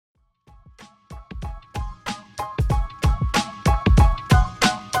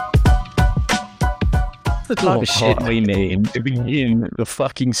the type of shit we need to begin the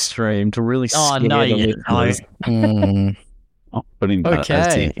fucking stream to really scare the listeners.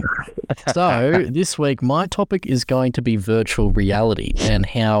 Okay. So this week, my topic is going to be virtual reality and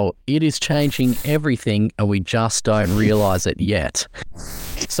how it is changing everything and we just don't realize it yet.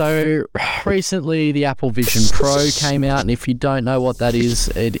 So recently, the Apple Vision Pro came out, and if you don't know what that is,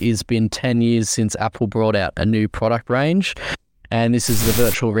 it has been 10 years since Apple brought out a new product range. And this is the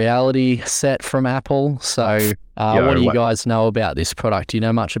virtual reality set from Apple. So what do you guys know about this product? Do you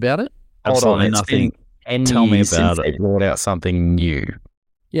know much about it? Absolutely nothing. Tell me about it. They brought out something new.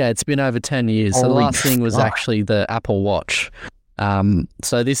 Yeah, it's been over 10 years. The last thing was actually the Apple Watch.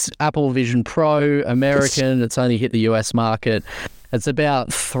 So this Apple Vision Pro, American, it's only hit the US market. It's about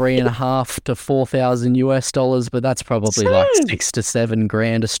 $3,500 to $4,000 but that's probably like $6,000 to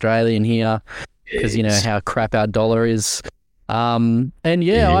 $7,000 Australian here, because you know how crap our dollar is. And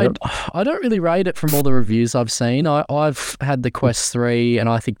I don't really rate it from all the reviews I've seen. I've had the Quest 3 and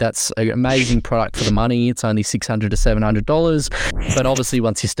I think that's an amazing product for the money. It's only $600 to $700, but obviously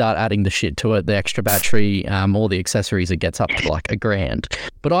once you start adding the shit to it, the extra battery, all the accessories, it gets up to like $1,000.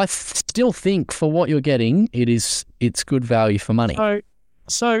 But I still think for what you're getting, it's good value for money.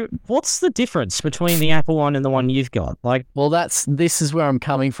 So what's the difference between the Apple one and the one you've got? Well, this is where I'm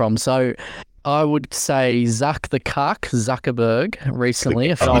coming from. So I would say Zuckerberg, recently,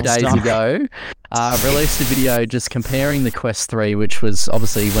 a few days ago, released a video just comparing the Quest 3, which was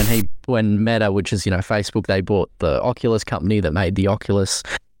obviously when Meta, which is, Facebook, they bought the Oculus company that made the Oculus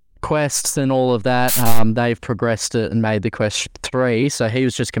Quests and all of that. They've progressed it and made the Quest 3. So he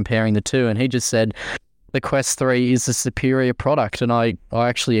was just comparing the two, and he just said the Quest 3 is a superior product, and I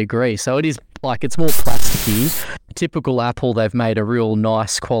actually agree. So it is it's more plasticky. Typical Apple, they've made a real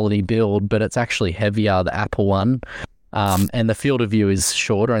nice quality build, but it's actually heavier, the Apple one. And the field of view is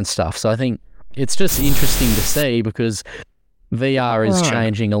shorter and stuff. So I think it's just interesting to see, because VR is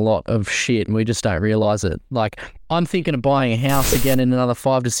changing a lot of shit and we just don't realize it. I'm thinking of buying a house again in another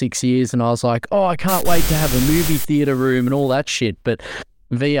 5 to 6 years, and I was like, I can't wait to have a movie theater room and all that shit. But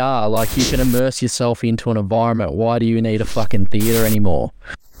VR, you can immerse yourself into an environment. Why do you need a fucking theater anymore?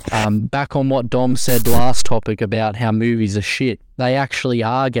 Back on what Dom said last topic about how movies are shit, they actually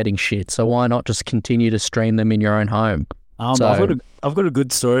are getting shit. So why not just continue to stream them in your own home? I've got a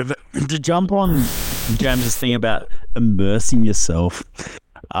good story. But to jump on James's thing about immersing yourself,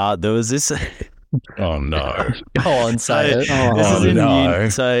 there was this. Oh no! Go on, say it.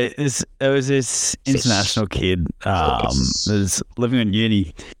 There was this international kid that was living in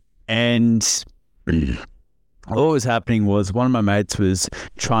uni, and what was happening was one of my mates was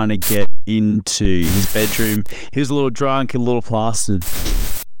trying to get into his bedroom. He was a little drunk, a little plastered,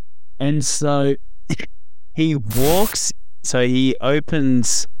 and so he walks. So he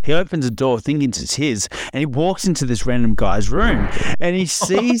opens a door thinking it's his, and he walks into this random guy's room, and he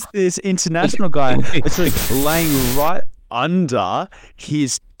sees this international guy actually laying right under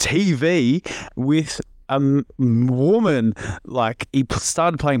his TV with a woman. He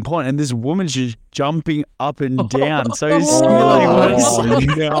started playing porn, and this woman's just jumping up and down. So he's So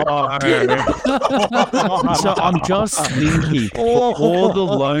I'm just thinking, for all the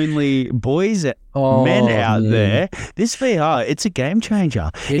lonely boys, men out there, this VR, it's a game changer.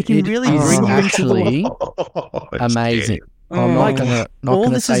 It can really bring you into the amazing. I'm not all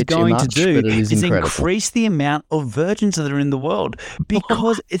this is going to do is incredible. Increase the amount of virgins that are in the world,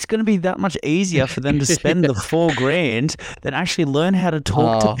 because it's going to be that much easier for them to spend the $4,000 than actually learn how to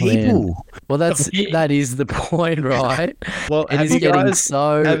talk to people. Man. Well, that is the point, right? Well, it is getting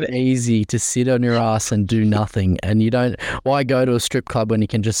so easy to sit on your ass and do nothing, and why go to a strip club when you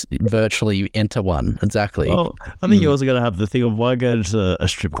can just virtually enter one? Exactly. Well, I think you also got to have the thing of why go to a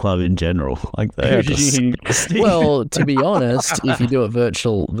strip club in general. Well, to be honest, if you do it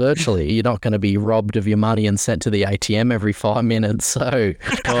virtually, you're not going to be robbed of your money and sent to the ATM every 5 minutes. So,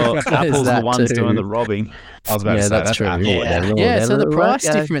 Apple's the ones doing the robbing. I was about to say that's true. Apple. So the price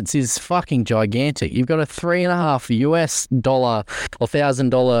difference is fucking gigantic. You've got a $3,500 or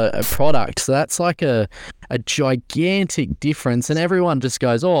 $1,000 product, so that's like a gigantic difference. And everyone just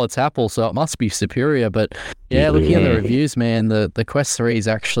goes, "Oh, it's Apple, so it must be superior." But looking at the reviews, man, the Quest 3 is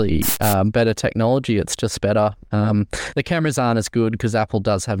actually better technology. It's just better. The cameras aren't as good because Apple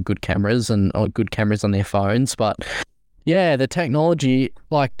does have good cameras or good cameras on their phones, but. Yeah, the technology,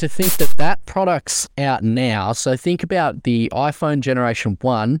 to think that product's out now. So think about the iPhone Generation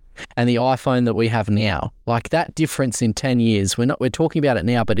 1 and the iPhone that we have now. That difference in 10 years, we're talking about it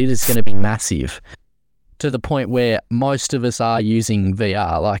now, but it is going to be massive, to the point where most of us are using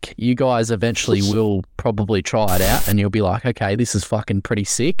VR. You guys eventually will probably try it out and you'll be like, okay, this is fucking pretty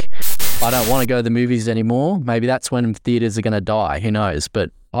sick. I don't want to go to the movies anymore. Maybe that's when theaters are going to die. Who knows?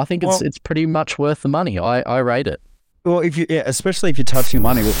 But I think it's pretty much worth the money. I rate it. Well, especially if you're touching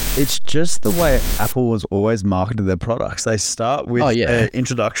money, it's just the way Apple has always marketed their products. They start with an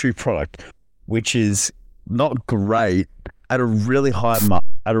introductory product, which is not great at a really high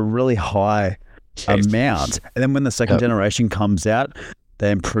amount, and then when the second generation comes out, they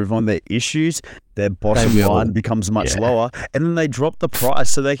improve on their issues. Their bottom line becomes much lower, and then they drop the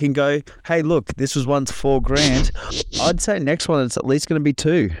price so they can go, "Hey, look, this was once $4,000. I'd say next one it's at least going to be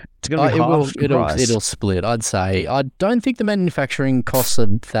 $2,000. It's going to be half the price. It'll split. I'd say. I don't think the manufacturing costs are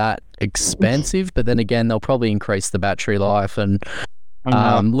that expensive, but then again, they'll probably increase the battery life. And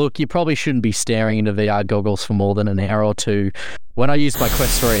look, you probably shouldn't be staring into VR goggles for more than an hour or two. When I use my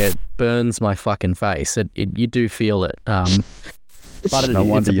Quest 3, it burns my fucking face. You do feel it. But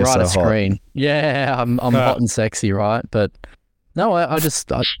it's a brighter screen. Yeah, I'm hot and sexy, right? But no, I just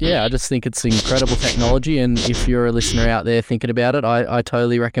think it's incredible technology. And if you're a listener out there thinking about it, I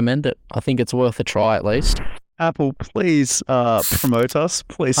totally recommend it. I think it's worth a try at least. Apple, please promote us.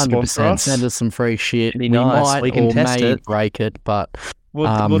 Please sponsor us. Send us some free shit. Be nice. We can test it. Break it, but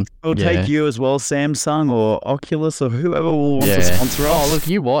we'll take you as well, Samsung or Oculus or whoever will want to sponsor us. Oh, look,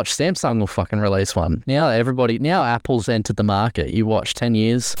 you watch. Samsung will fucking release one. Now Apple's entered the market. You watch 10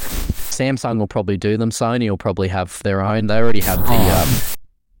 years. Samsung will probably do them. Sony will probably have their own. They already have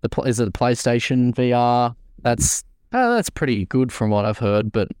the PlayStation VR? That's pretty good from what I've heard,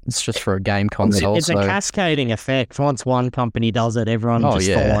 but it's just for a game console. It's a cascading effect. Once one company does it, everyone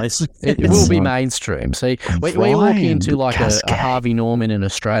just follows. It will be mainstream. See, we walk into like a Harvey Norman in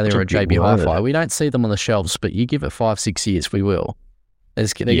Australia or a JB Hi-Fi. We don't see them on the shelves, but you give it 5-6 years, we will. They're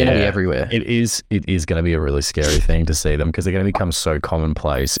going to be everywhere. It is going to be a really scary thing to see them because they're going to become so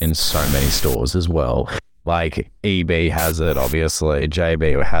commonplace in so many stores as well. Like EB has it, obviously.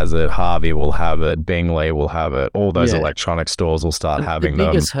 JB has it. Harvey will have it. Bingley will have it. All those electronic stores will start having them.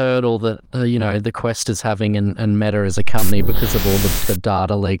 The biggest hurdle that the Quest is having and Meta as a company because of all the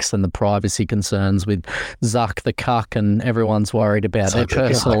data leaks and the privacy concerns with Zuck the cuck, and everyone's worried about their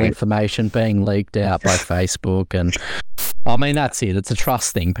personal information being leaked out by Facebook. And I mean, that's it. It's a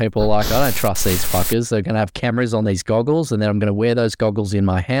trust thing. People are like, I don't trust these fuckers. They're going to have cameras on these goggles, and then I'm going to wear those goggles in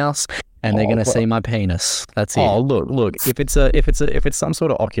my house. And they're going to see my penis. That's it. Oh, look! If it's some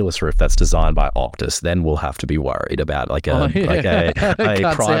sort of Oculus Rift that's designed by Optus, then we'll have to be worried about a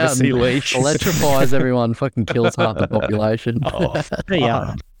privacy leak. Electrifies everyone. Fucking kills half the population.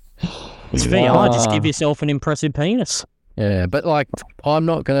 VR. It's VR. Just give yourself an impressive penis. Yeah, but I'm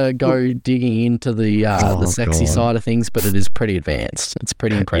not going to go digging into the sexy side of things, but it is pretty advanced. It's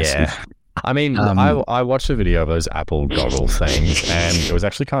pretty impressive. Yeah. I mean, I watched a video of those Apple goggle things, and it was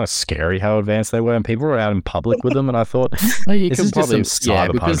actually kind of scary how advanced they were, and people were out in public with them, and I thought, this is just some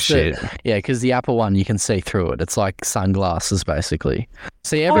cyberpunk shit. Because the Apple one, you can see through it. It's like sunglasses, basically.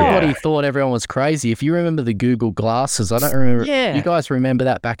 See, everybody thought everyone was crazy. If you remember the Google glasses, I don't remember. Yeah. You guys remember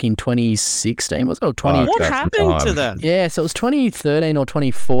that back in 2016? Was it? Or 20? What happened to them? Yeah, so it was 2013 or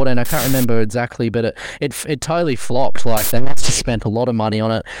 2014. I can't remember exactly, but it totally flopped. Like, they must have spent a lot of money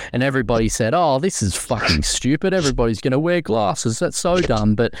on it, and everybody said, oh, this is fucking stupid. Everybody's going to wear glasses. That's so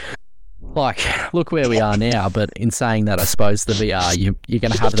dumb. But, look where we are now. But in saying that, I suppose the VR, you're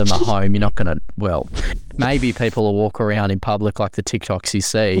going to have them at home. You're not going to, maybe people will walk around in public like the TikToks you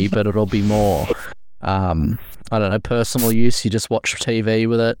see, but it'll be more, I don't know, personal use. You just watch TV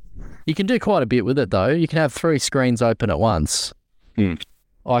with it. You can do quite a bit with it, though. You can have 3 screens open at once.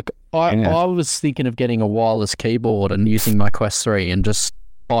 I was thinking of getting a wireless keyboard and using my Quest 3 and just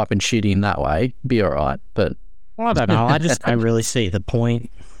typing shit in that way. Be all right, but I don't know. I just don't really see the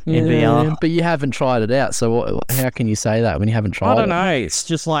point in VR. But you haven't tried it out, so how can you say that when you haven't tried it? I don't know. It's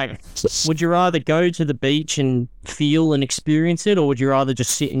just like, would you rather go to the beach and feel and experience it, or would you rather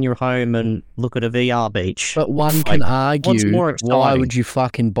just sit in your home and look at a VR beach? But one can argue, why would you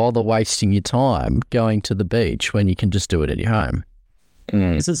fucking bother wasting your time going to the beach when you can just do it at your home?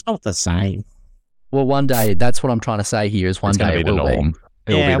 Because it's not the same. Well, one day, that's what I'm trying to say here, is one day it will be.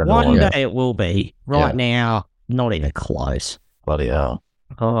 One day it will be. Right now, not even close. Bloody hell.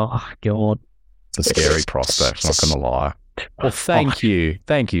 Oh, God. It's a scary prospect, not going to lie. Well, thank you.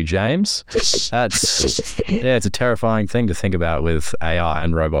 Thank you, James. It's a terrifying thing to think about with AI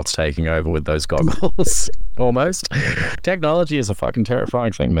and robots taking over with those goggles, almost. Technology is a fucking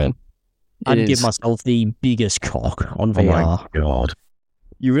terrifying thing, man. I'd give myself the biggest cock on VR. Oh, my God.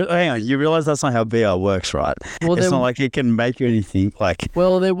 hang on. You realize that's not how VR works, right? Well, It's not like it can make you anything. Like,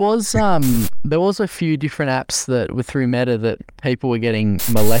 Well, there was a few different apps that were through Meta that people were getting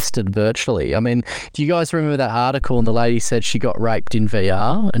molested virtually. I mean, do you guys remember that article? And the lady said she got raped in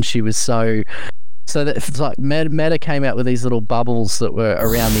VR, and she was so that it's like Meta came out with these little bubbles that were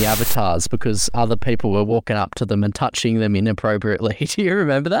around the avatars because other people were walking up to them and touching them inappropriately. Do you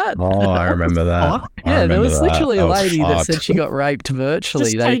remember that? Oh, I remember that. Yeah, there was literally a Oh, lady that fuck. said she got raped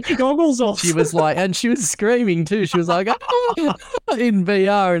virtually. Just take your goggles off. She was like, and she was screaming too. She was like, "Oh," in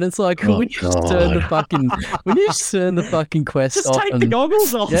VR, and it's like, Oh, when you just turn the fucking Quest Just off, take and the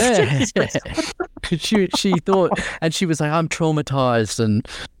goggles off. yeah, Jesus. she thought, and she was like, I'm traumatized, and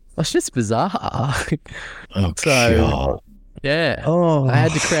it's just bizarre. Oh, So- God. Yeah. Oh, I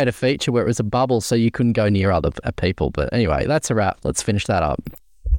had to create a feature where it was a bubble so you couldn't go near other people. But anyway, that's a wrap. Let's finish that up.